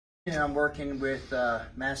And I'm working with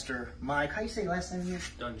Master Mike. How you say last name again?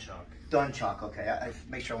 Dunchok. Dunchok, okay. I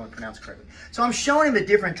make sure I want to pronounce it correctly. So I'm showing him the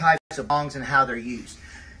different types of bongs and how they're used.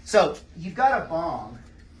 So you've got a bong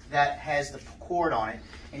that has the cord on it,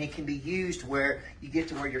 and it can be used where you get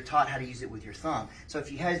to where you're taught how to use it with your thumb. So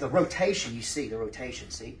if you have the rotation, you see the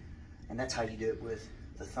rotation, see? And that's how you do it with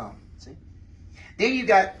the thumb, see? Then you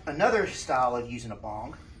got another style of using a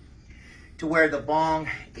bong to where the bong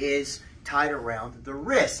is tied around the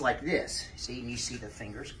wrist like this. See, and you see the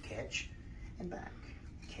fingers catch and back,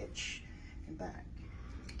 catch and back,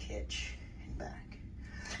 catch and back.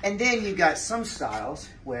 And then you got some styles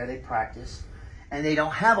where they practice and they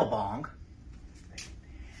don't have a bong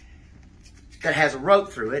that has a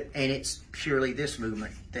rope through it, and it's purely this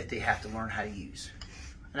movement that they have to learn how to use.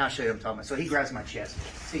 And I'll show you what I'm talking about. So he grabs my chest.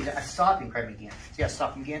 See, I stop him, grab him again. See, I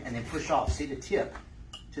stop him again and then push off. See the tip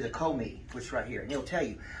to the comee, which is right here. And he'll tell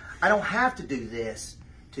you, I don't have to do this,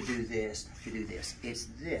 to do this, to do this. It's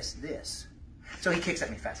this, this. So he kicks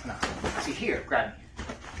at me fast enough. See here, grab me.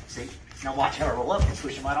 See? Now watch how I roll up and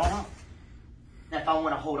push him right on up. Now if I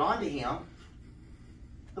want to hold on to him,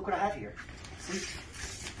 look what I have here. See?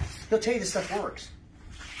 He'll tell you this stuff works.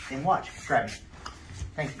 Then watch, grab me.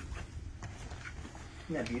 Thank you.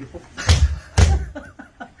 Isn't that beautiful?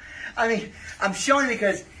 I mean, I'm showing him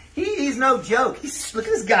because he's no joke. Look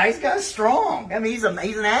at this guy. He's got strong. I mean, he's an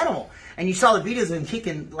animal. And you saw the videos of him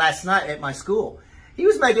kicking last night at my school. He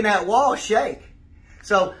was making that wall shake.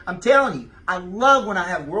 So I'm telling you, I love when I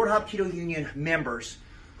have World Hapkido Union members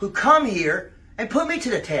who come here and put me to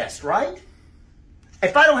the test, right?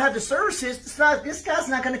 If I don't have the services, this guy's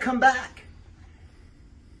not going to come back.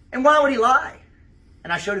 And why would he lie?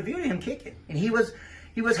 And I showed a video of him kicking. And he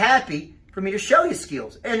was happy for me to show his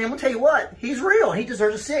skills. And I'm going to tell you what, he's real. He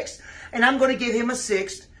deserves a 6th. And I'm going to give him a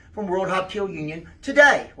 6th from World Hapkido Union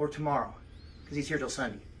today or tomorrow, because he's here till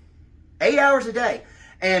Sunday. 8 hours a day.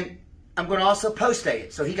 And I'm going to also post-date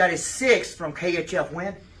it. So he got his 6th from KHF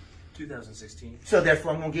when? 2016. So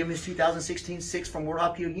therefore, I'm going to give him his 2016 6th from World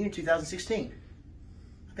Hapkido Union 2016.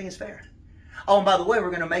 I think it's fair. Oh, and by the way, we're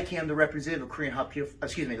going to make him the representative of Korean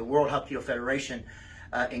Hapkido, the World Hapkido Federation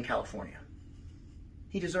in California.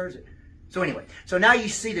 He deserves it. So anyway, so now you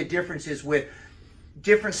see the differences with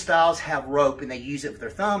different styles have rope and they use it with their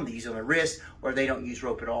thumb, they use it on their wrist, or they don't use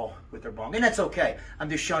rope at all with their bong. And that's okay. I'm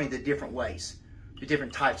just showing you the different ways, the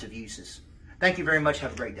different types of uses. Thank you very much.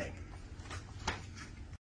 Have a great day.